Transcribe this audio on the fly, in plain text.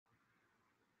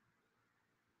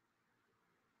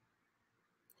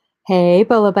Hey,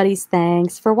 Bolo buddies,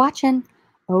 thanks for watching.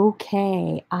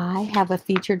 Okay, I have a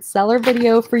featured seller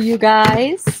video for you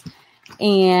guys,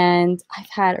 and I've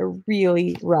had a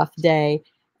really rough day,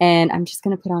 and I'm just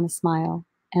going to put on a smile,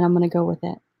 and I'm going to go with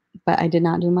it. But I did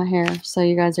not do my hair, so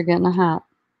you guys are getting a hat.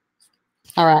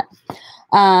 All right.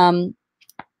 The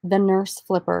Nurse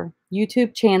Flipper,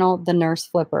 YouTube channel, The Nurse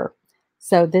Flipper.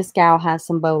 So this gal has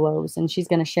some bolos, and she's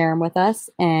going to share them with us,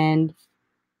 and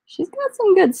she's got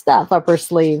some good stuff up her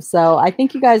sleeve. So I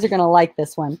think you guys are going to like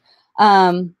this one.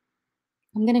 I'm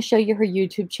going to show you her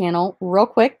YouTube channel real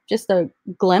quick, just a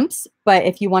glimpse. But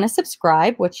if you want to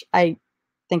subscribe, which I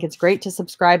think it's great to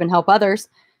subscribe and help others,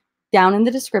 down in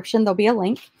the description, there'll be a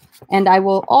link. And I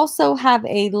will also have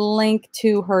a link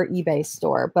to her eBay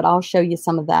store, but I'll show you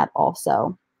some of that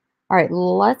also. All right,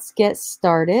 let's get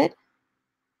started.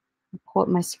 Pull up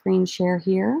my screen share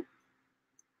here.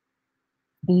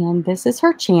 And this is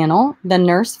her channel, The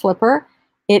Nurse Flipper.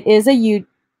 It is a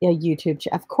YouTube,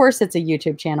 of course it's a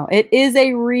YouTube channel. It is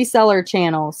a reseller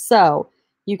channel. So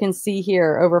you can see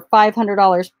here over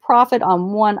 $500 profit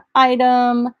on one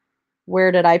item.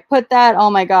 Where did I put that? Oh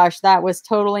my gosh, that was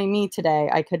totally me today.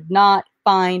 I could not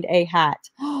find a hat.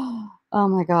 Oh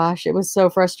my gosh, it was so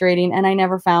frustrating and I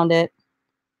never found it.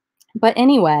 But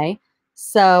anyway,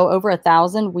 so over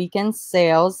 1,000 weekend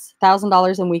sales,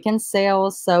 $1,000 in weekend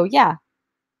sales. So yeah,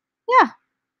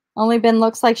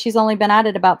 looks like she's only been at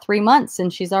it about 3 months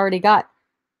and she's already got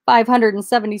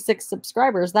 576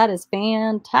 subscribers. That is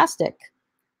fantastic.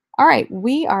 All right,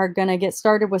 we are going to get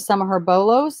started with some of her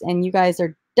bolos, and you guys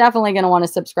are definitely going to want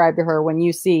to subscribe to her when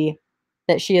you see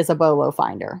that she is a bolo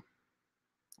finder.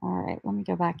 All right, let me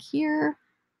go back here.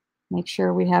 Make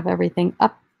sure we have everything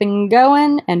up and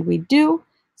going, and we do.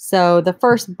 So the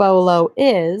first bolo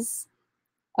is,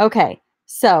 okay,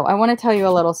 so I want to tell you a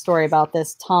little story about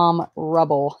this Tom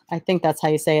Rubble. I think that's how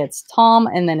you say it. It's Tom,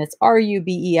 and then it's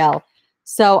R-U-B-E-L.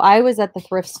 So I was at the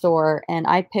thrift store, and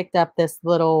I picked up this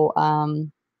little,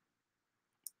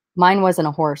 mine wasn't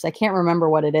a horse. I can't remember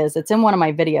what it is. It's in one of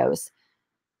my videos.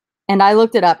 And I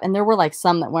looked it up, and there were like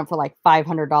some that went for like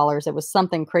 $500. It was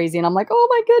something crazy. And I'm like, oh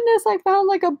my goodness, I found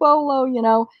like a bolo, you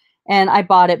know? And I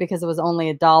bought it because it was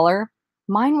only $1.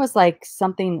 Mine was like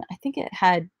something, I think it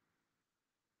had,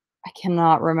 I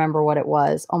cannot remember what it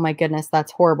was. Oh my goodness,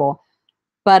 that's horrible.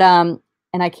 But, and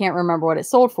I can't remember what it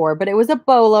sold for, but it was a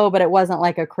bolo, but it wasn't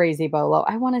like a crazy bolo.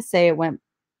 I want to say it went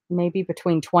maybe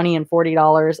between $20 and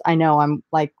 $40. I know I'm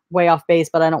like way off base,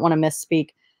 but I don't want to misspeak.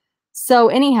 So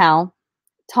anyhow,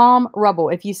 Tom Rubble,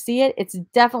 if you see it, it's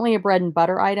definitely a bread and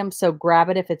butter item. So grab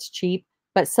it if it's cheap.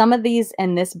 But some of these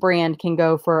and this brand can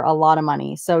go for a lot of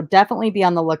money. So definitely be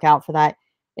on the lookout for that.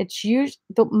 It's usually,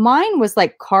 mine was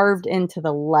like carved into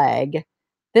the leg.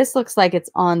 This looks like it's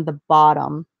on the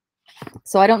bottom.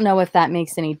 So I don't know if that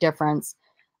makes any difference.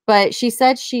 But she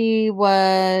said she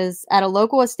was at a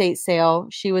local estate sale.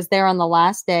 She was there on the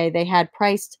last day. They had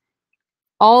priced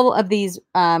all of these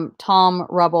Tom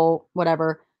Rubble,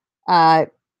 whatever,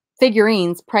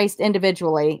 figurines priced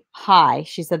individually high.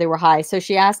 She said they were high. So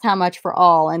she asked how much for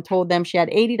all and told them she had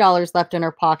 $80 left in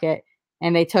her pocket,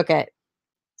 and they took it.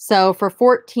 So for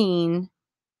 14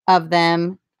 of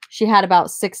them, she had about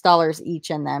 $6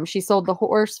 each in them. She sold the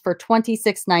horse for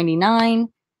 $26.99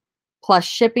 plus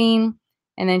shipping.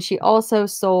 And then she also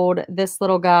sold this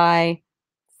little guy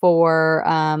for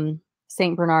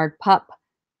St. Bernard pup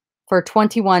for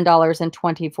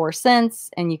 $21.24.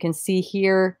 And you can see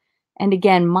here, and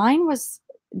again, mine was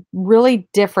really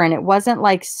different. It wasn't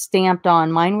like stamped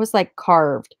on. Mine was like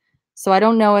carved. So I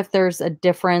don't know if there's a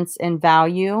difference in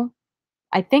value.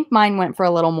 I think mine went for a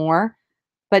little more,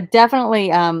 but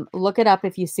definitely look it up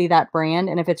if you see that brand.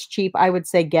 And if it's cheap, I would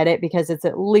say get it because it's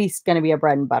at least going to be a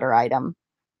bread and butter item.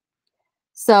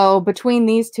 So between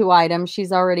these two items,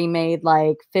 she's already made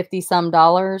like 50 some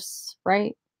dollars,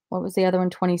 right? What was the other one?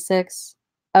 26.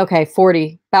 Okay,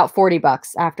 40, about 40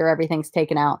 bucks after everything's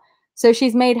taken out. So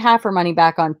she's made half her money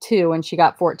back on two, and she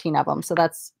got 14 of them. So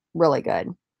that's really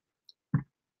good.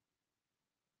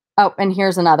 Oh, and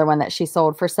here's another one that she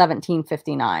sold for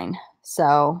 $17.59.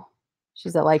 So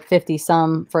she's at like 50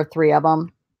 some for 3 of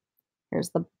them. Here's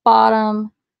the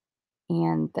bottom.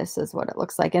 And this is what it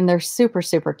looks like. And they're super,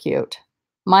 super cute.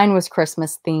 Mine was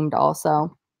Christmas themed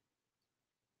also.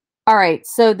 All right,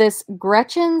 so this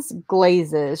Gretchen's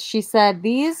Glazes, she said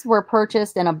these were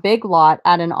purchased in a big lot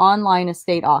at an online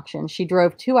estate auction. She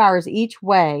drove 2 hours each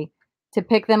way to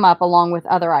pick them up along with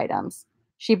other items.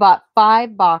 She bought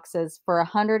 5 boxes for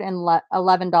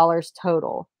 $111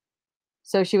 total.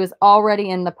 So she was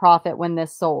already in the profit when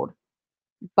this sold.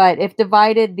 But if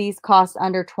divided, these cost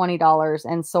under $20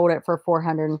 and sold it for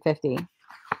 $450.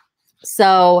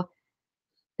 So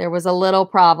There was a little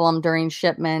problem during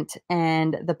shipment,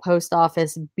 and the post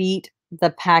office beat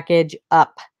the package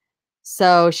up.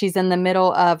 So she's in the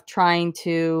middle of trying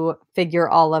to figure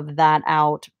all of that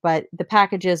out, but the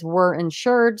packages were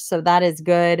insured, so that is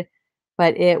good,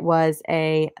 but it was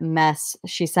a mess.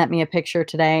 She sent me a picture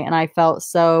today and I felt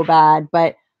so bad,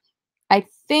 but I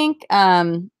think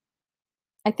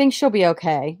I think she'll be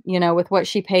okay, you know, with what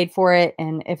she paid for it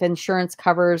and if insurance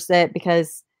covers it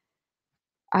because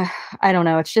I don't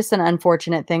know, it's just an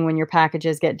unfortunate thing when your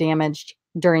packages get damaged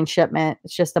during shipment.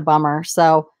 It's just a bummer.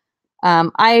 So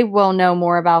I will know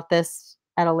more about this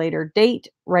at a later date.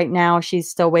 Right now, she's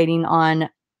still waiting on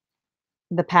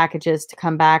the packages to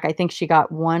come back. I think she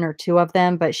got 1 or 2 of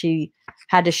them, but she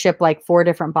had to ship like 4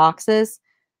 different boxes.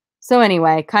 So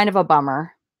anyway, kind of a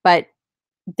bummer, but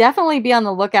definitely be on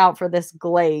the lookout for this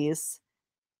glaze.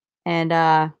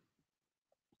 And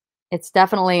it's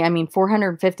definitely, I mean,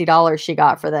 $450 she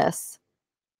got for this,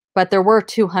 but there were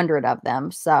 200 of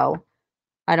them. So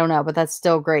I don't know, but that's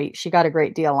still great. She got a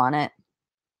great deal on it.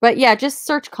 But yeah, just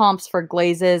search comps for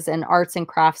glazes and arts and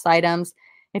crafts items.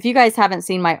 If you guys haven't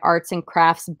seen my arts and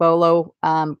crafts Bolo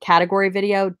category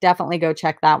video, definitely go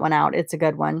check that one out. It's a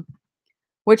good one.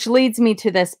 Which leads me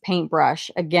to this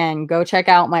paintbrush. Again, go check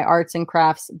out my arts and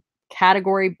crafts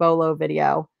category Bolo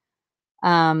video.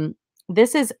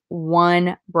 This is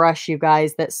one brush, you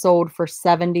guys, that sold for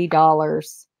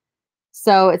 $70.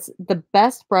 So it's the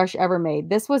best brush ever made.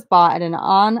 This was bought at an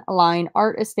online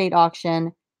art estate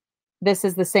auction. This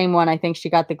is the same one I think she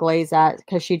got the glaze at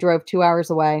because she drove 2 hours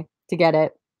away to get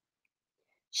it.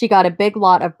 She got a big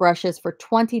lot of brushes for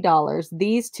 $20.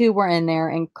 These 2 were in there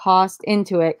and cost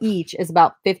into it each is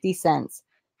about 50 cents.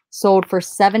 Sold for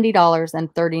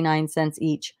 $70.39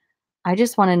 each. I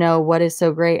just want to know what is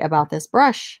so great about this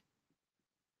brush.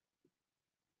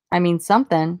 I mean,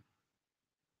 something.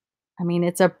 I mean,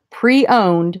 it's a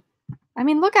pre-owned. I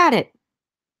mean, look at it.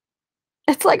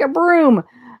 It's like a broom.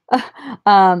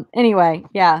 Anyway,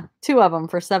 yeah, 2 of them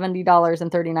for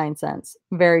 $70.39.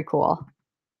 Very cool.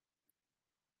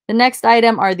 The next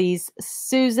item are these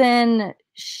Susan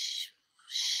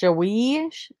Schewe,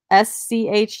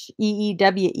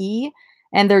 Scheewe,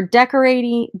 and they're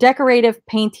decorative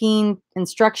painting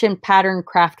instruction pattern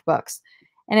craft books.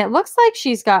 And it looks like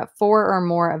she's got 4 or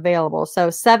more available. So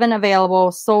 7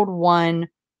 available, sold 1.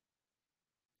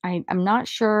 I'm not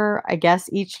sure. I guess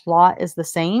each lot is the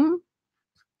same.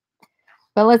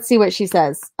 But let's see what she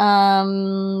says.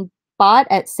 Bought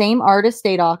at same art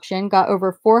estate auction, got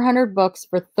over 400 books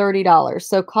for $30.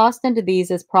 So cost into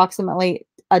these is approximately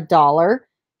 $1.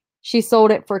 She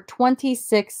sold it for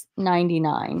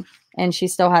 $26.99 and she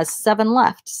still has 7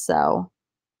 left. So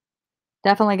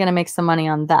definitely going to make some money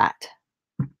on that.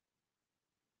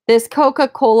 This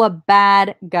Coca-Cola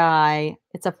bad guy.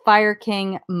 It's a Fire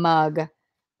King mug.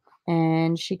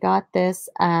 And she got this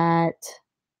at,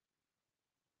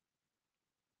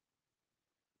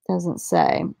 doesn't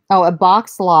say. Oh, a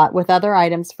box lot with other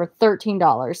items for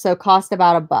 $13. So cost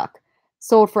about $1.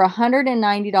 Sold for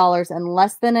 $190 in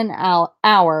less than an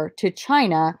hour to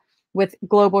China with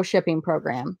global shipping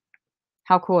program.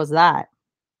 How cool is that?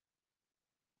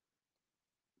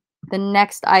 The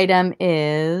next item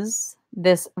is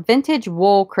this vintage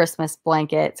wool Christmas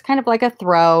blanket. It's kind of like a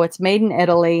throw. It's made in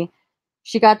Italy.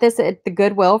 She got this at the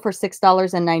Goodwill for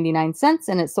 $6.99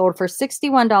 and it sold for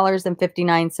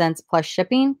 $61.59 plus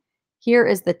shipping. Here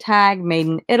is the tag, made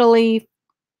in Italy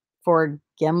for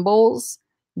Gimbels,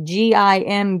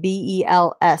 Gimbels.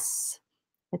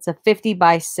 It's a 50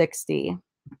 by 60.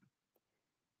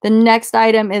 The next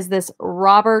item is this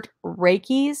Robert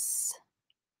Rakes.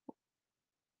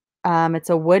 It's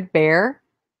a wood bear.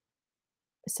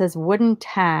 It says wooden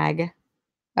tag.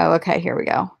 Oh, okay, here we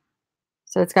go.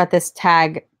 So it's got this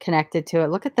tag connected to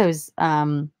it. Look at those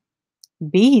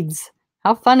beads.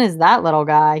 How fun is that little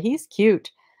guy? He's cute.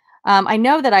 I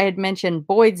know that I had mentioned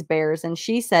Boyd's Bears, and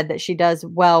she said that she does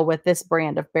well with this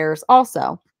brand of bears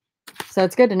also. So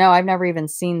it's good to know. I've never even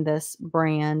seen this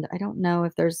brand. I don't know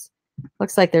if there's,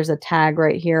 looks like there's a tag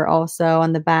right here also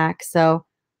on the back. So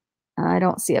I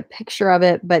don't see a picture of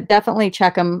it, but definitely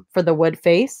check them for the wood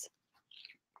face.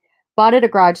 Bought at a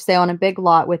garage sale on a big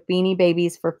lot with Beanie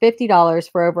Babies for $50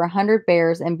 for over 100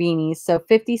 bears and beanies. So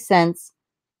 50 cents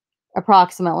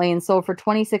approximately, and sold for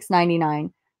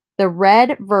 $26.99. The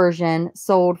red version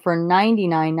sold for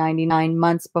 $99.99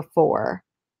 months before.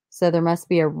 So there must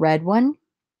be a red one.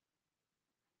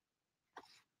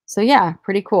 So yeah,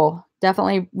 pretty cool.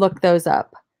 Definitely look those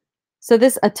up. So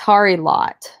this Atari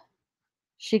lot,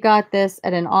 she got this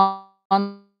at an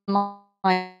online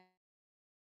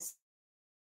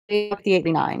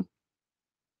 $58.99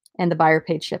 and the buyer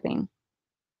paid shipping.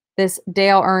 This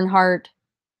Dale Earnhardt,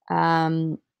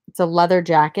 it's a leather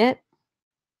jacket.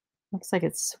 Looks like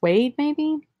it's suede,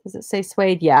 maybe? Does it say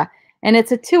suede? Yeah. And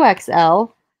it's a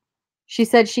 2XL. She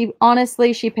said she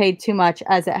paid too much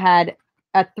as it had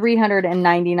a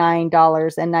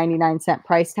 $399.99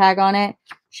 price tag on it.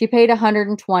 She paid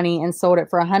 $120 and sold it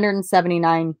for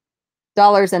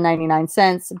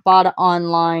 $179.99, bought it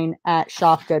online at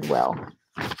Shop Goodwill.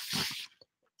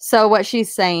 So what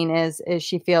she's saying is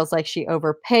she feels like she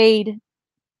overpaid,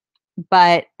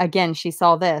 but again, she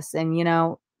saw this, and you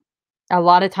know, a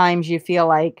lot of times you feel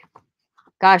like,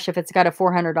 gosh, if it's got a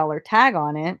 $400 tag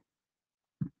on it,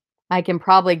 I can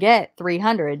probably get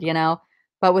 300, you know,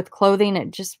 but with clothing,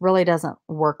 it just really doesn't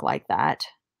work like that.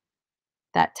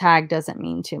 That tag doesn't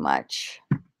mean too much.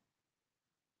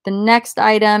 The next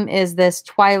item is this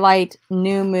Twilight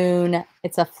New Moon.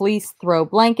 It's a fleece throw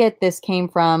blanket. This came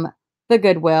from the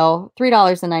Goodwill,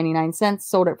 $3.99,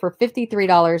 sold it for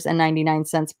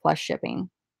 $53.99 plus shipping.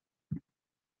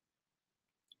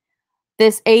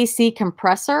 This AC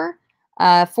compressor,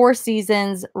 Four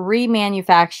Seasons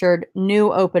remanufactured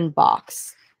new open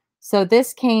box. So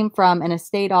this came from an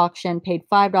estate auction, paid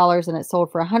 $5, and it sold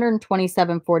for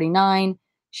 $127.49.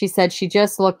 She said she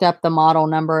just looked up the model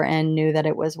number and knew that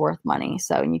it was worth money.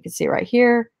 So, and you can see right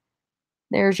here,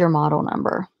 there's your model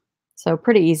number. So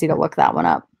pretty easy to look that one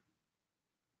up.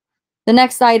 The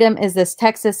next item is this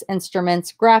Texas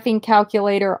Instruments graphing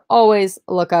calculator. Always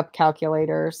look up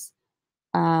calculators.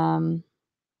 It's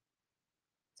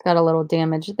got a little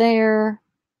damage there.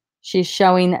 She's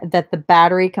showing that the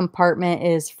battery compartment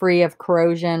is free of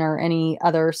corrosion or any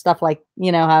other stuff, like,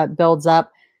 you know, how it builds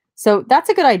up. So that's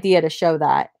a good idea to show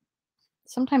that.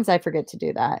 Sometimes I forget to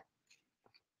do that.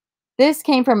 This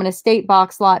came from an estate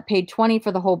box lot, paid $20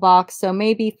 for the whole box, so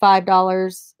maybe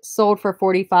 $5, sold for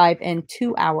 $45 in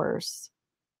 2 hours.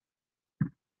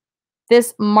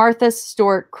 This Martha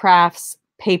Stewart Crafts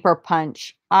paper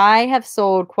punch. I have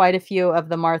sold quite a few of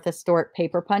the Martha Stewart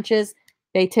paper punches.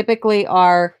 They typically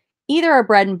are either a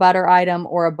bread and butter item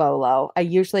or a bolo. I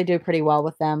usually do pretty well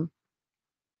with them.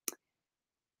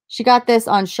 She got this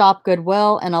on Shop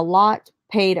Goodwill, and a lot,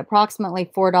 paid approximately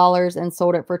 $4 and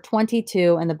sold it for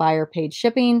 $22, and the buyer paid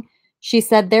shipping. She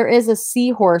said there is a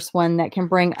seahorse one that can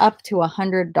bring up to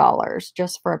 $100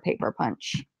 just for a paper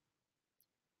punch.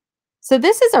 So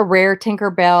this is a rare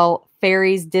Tinkerbell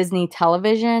Fairies Disney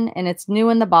television, and it's new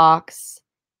in the box.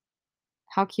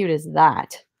 How cute is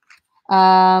that?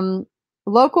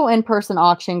 Local in-person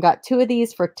auction got 2 of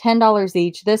these for $10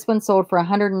 each. This one sold for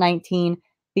 $119.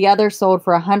 The other sold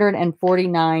for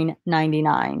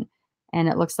 $149.99. And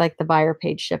it looks like the buyer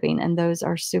paid shipping. And those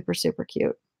are super, super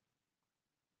cute.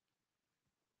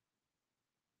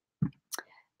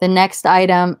 The next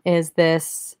item is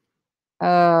this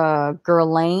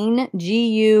Guerlain,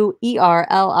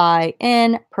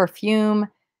 Guerlin perfume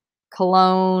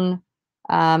cologne.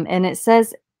 And it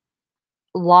says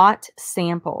lot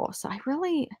sample. So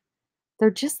they're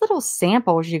just little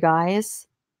samples, you guys.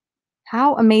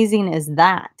 How amazing is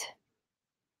that?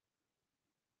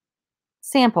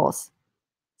 Samples.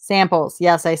 Samples.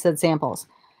 Yes, I said samples.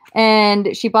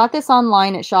 And she bought this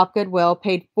online at Shop Goodwill,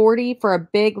 paid $40 for a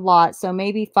big lot, so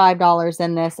maybe $5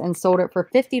 in this, and sold it for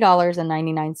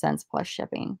 $50.99 plus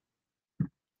shipping.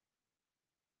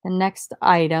 The next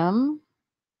item,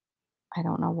 I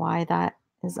don't know why that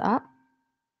is up,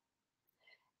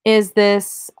 is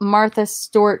this Martha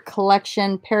Stewart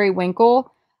Collection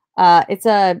Periwinkle. It's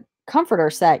a comforter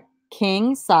set,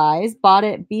 king size. Bought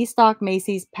it B-Stock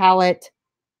Macy's pallet.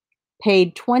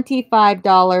 Paid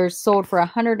 $25, sold for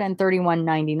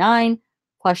 $131.99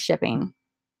 plus shipping.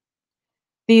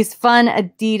 These fun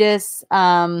Adidas,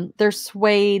 they're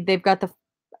suede. They've got the,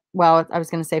 well, I was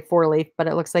going to say 4-leaf, but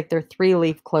it looks like they're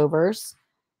 3-leaf clovers.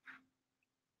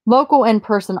 Local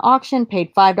in-person auction,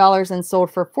 paid $5 and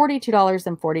sold for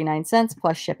 $42.49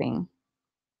 plus shipping.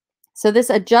 So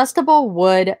this adjustable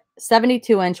wood,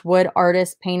 72-inch wood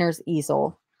artist painter's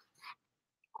easel.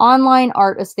 Online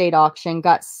art estate auction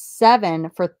got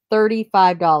 7 for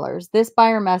 $35. This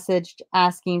buyer messaged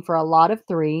asking for a lot of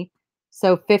 3,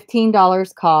 so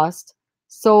 $15 cost,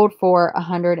 sold for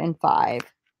 $105.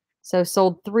 So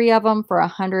sold 3 of them for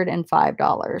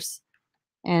 $105.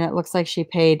 And it looks like she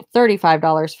paid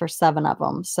 $35 for 7 of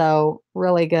them. So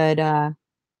really good,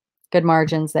 good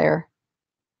margins there.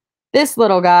 This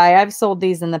little guy, I've sold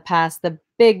these in the past, the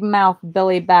Big Mouth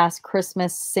Billy Bass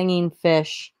Christmas Singing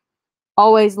Fish.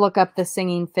 Always look up the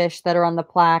singing fish that are on the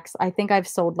plaques. I think I've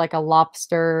sold like a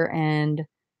lobster, and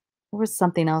there was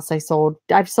something else I sold.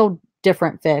 I've sold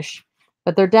different fish,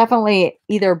 but they're definitely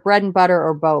either bread and butter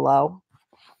or bolo.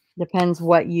 Depends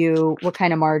what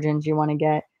kind of margins you want to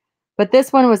get. But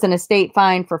this one was an estate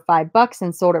find for $5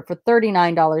 and sold it for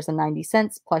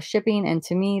 $39.90 plus shipping. And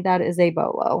to me, that is a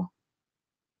bolo.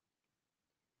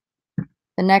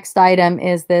 The next item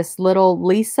is this little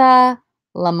Lisa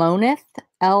Lamonth,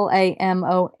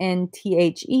 Lamonthe.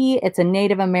 It's a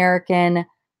Native American.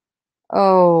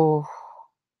 Oh,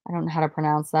 I don't know how to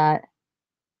pronounce that.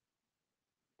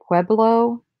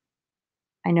 Pueblo.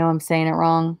 I know I'm saying it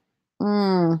wrong.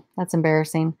 That's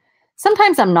embarrassing.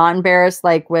 Sometimes I'm not embarrassed,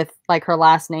 like with like her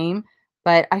last name,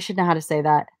 but I should know how to say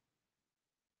that.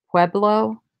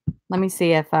 Pueblo. Let me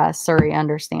see if Surrey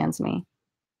understands me.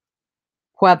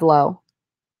 Pueblo.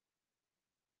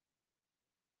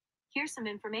 Here's some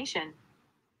information.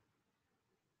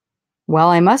 Well,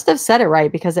 I must have said it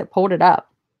right because it pulled it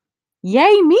up.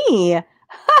 Yay me!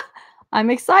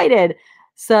 I'm excited.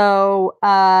 So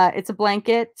it's a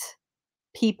blanket,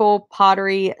 people,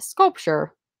 pottery,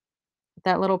 sculpture.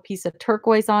 That little piece of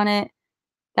turquoise on it.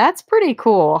 That's pretty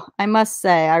cool. I must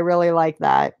say, I really like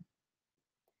that.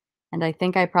 And I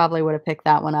think I probably would have picked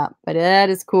that one up, but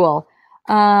it is cool.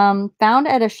 Found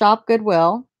at a Shop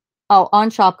Goodwill. Oh,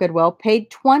 on Shop Goodwill, paid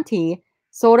 $20,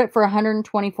 sold it for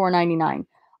 $124.99.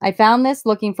 I found this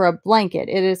looking for a blanket.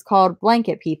 It is called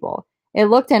Blanket People. It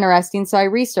looked interesting, so I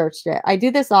researched it. I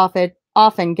do this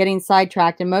often getting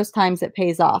sidetracked, and most times it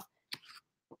pays off.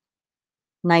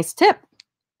 Nice tip.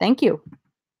 Thank you.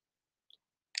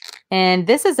 And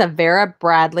this is a Vera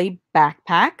Bradley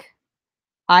backpack.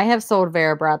 I have sold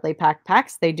Vera Bradley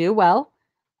backpacks. They do well.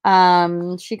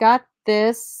 She got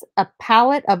this, a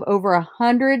pallet of over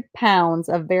 100 pounds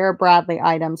of Vera Bradley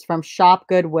items from Shop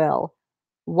Goodwill.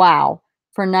 Wow.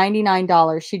 For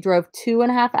 $99. She drove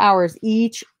 2.5 hours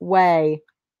each way,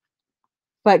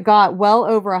 but got well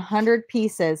over 100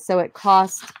 pieces. So it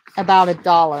cost about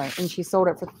 $1. And she sold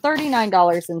it for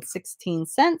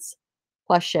 $39.16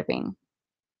 plus shipping.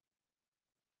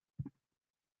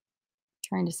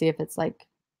 Trying to see if it's like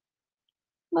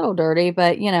a little dirty,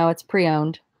 but you know, it's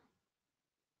pre-owned.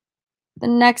 The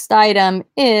next item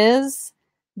is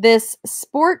this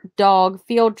Sport Dog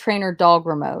Field Trainer Dog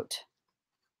Remote.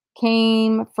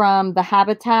 Came from the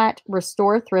Habitat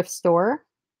Restore thrift store.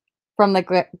 From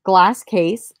the glass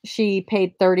case, she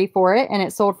paid $30 for it, and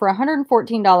it sold for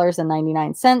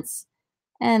 $114.99,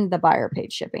 and the buyer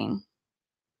paid shipping.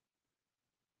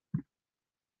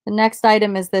 The next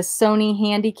item is this Sony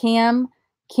Handycam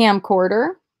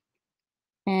camcorder.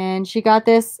 And she got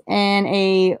this in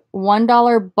a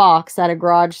 $1 box at a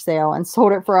garage sale and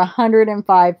sold it for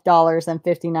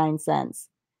 $105.59.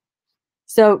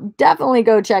 So definitely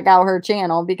go check out her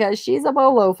channel because she's a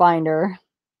bolo finder.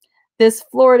 This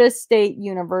Florida State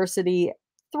University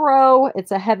throw.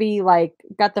 It's a heavy, like,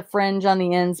 got the fringe on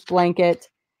the ends blanket.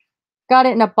 Got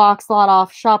it in a box lot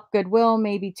off Shop Goodwill,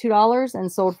 maybe $2,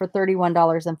 and sold for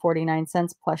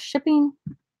 $31.49 plus shipping.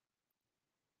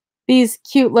 These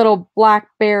cute little Black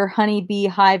Bear Honeybee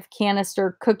Hive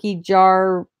canister cookie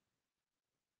jar.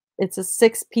 It's a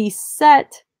 6-piece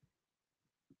set.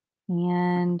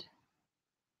 And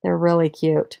they're really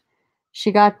cute.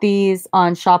 She got these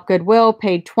on Shop Goodwill,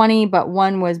 paid $20, but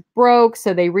one was broke,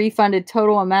 so they refunded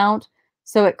total amount.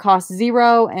 So it cost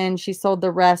 $0, and she sold the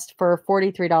rest for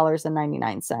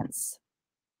 $43.99.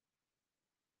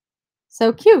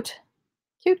 So cute.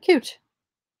 Cute, cute.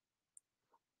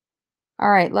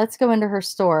 All right, let's go into her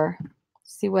store.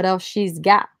 See what else she's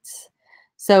got.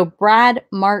 So Brad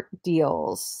Mart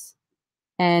Deals.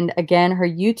 And again, her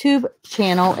YouTube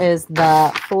channel is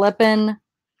the Flippin'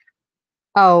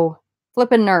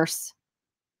 Nurse.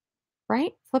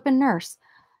 Right? Flippin' Nurse.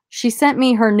 She sent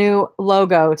me her new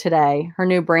logo today, her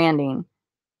new branding.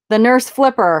 The Nurse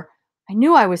Flipper. I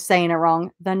knew I was saying it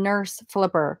wrong. The Nurse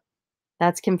Flipper.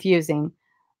 That's confusing.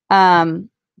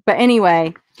 But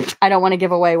anyway, I don't want to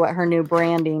give away what her new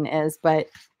branding is, but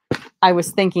I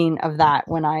was thinking of that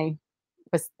when I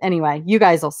was, anyway, you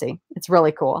guys will see. It's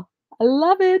really cool. I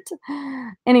love it.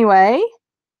 Anyway,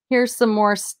 here's some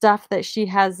more stuff that she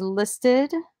has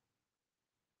listed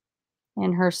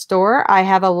in her store. I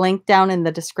have a link down in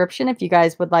the description if you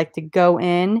guys would like to go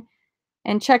in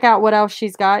and check out what else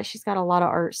she's got. She's got a lot of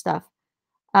art stuff.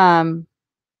 You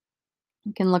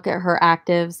can look at her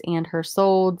actives and her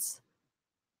solds.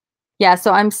 Yeah,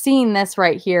 so I'm seeing this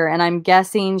right here, and I'm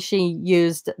guessing she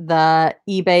used the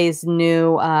eBay's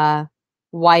new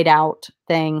whiteout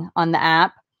thing on the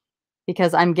app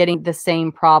because I'm getting the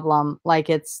same problem. Like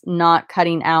it's not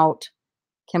cutting out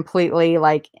completely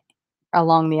like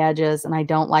along the edges, and I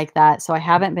don't like that. So I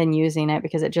haven't been using it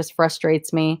because it just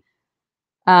frustrates me.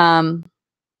 I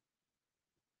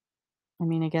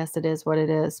mean, I guess it is what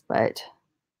it is, but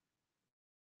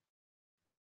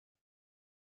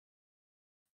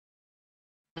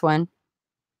one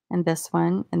and this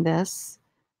one and this.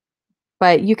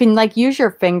 But you can like use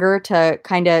your finger to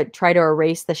kind of try to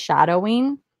erase the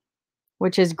shadowing,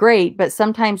 which is great, but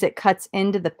sometimes it cuts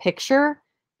into the picture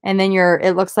and then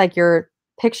it looks like your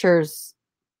picture's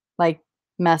like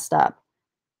messed up.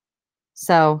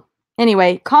 So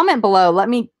anyway, comment below. Let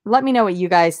me know what you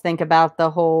guys think about the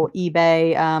whole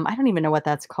eBay. I don't even know what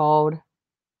that's called.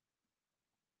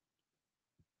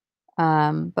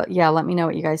 But yeah, let me know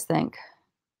what you guys think.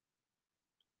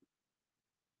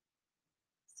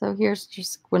 So here's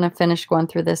just going to finish going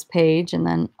through this page, and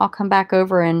then I'll come back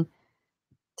over and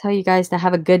tell you guys to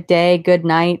have a good day, good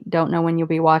night. Don't know when you'll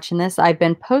be watching this. I've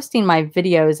been posting my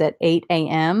videos at 8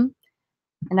 a.m.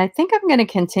 and I think I'm going to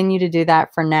continue to do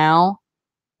that for now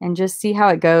and just see how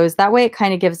it goes. That way it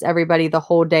kind of gives everybody the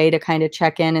whole day to kind of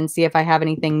check in and see if I have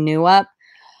anything new up.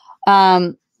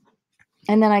 And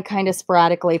then I kind of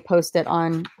sporadically post it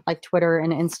on like Twitter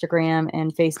and Instagram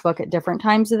and Facebook at different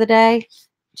times of the day,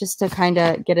 just to kind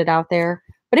of get it out there.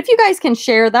 But if you guys can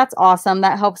share, that's awesome.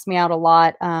 That helps me out a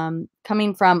lot.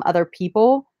 Coming from other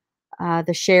people,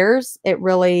 the shares, it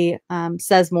really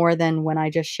says more than when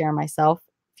I just share myself,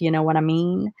 if you know what I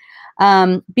mean.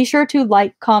 Be sure to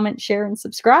like, comment, share, and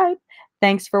subscribe.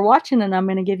 Thanks for watching, and I'm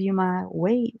going to give you my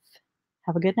wave.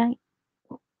 Have a good night.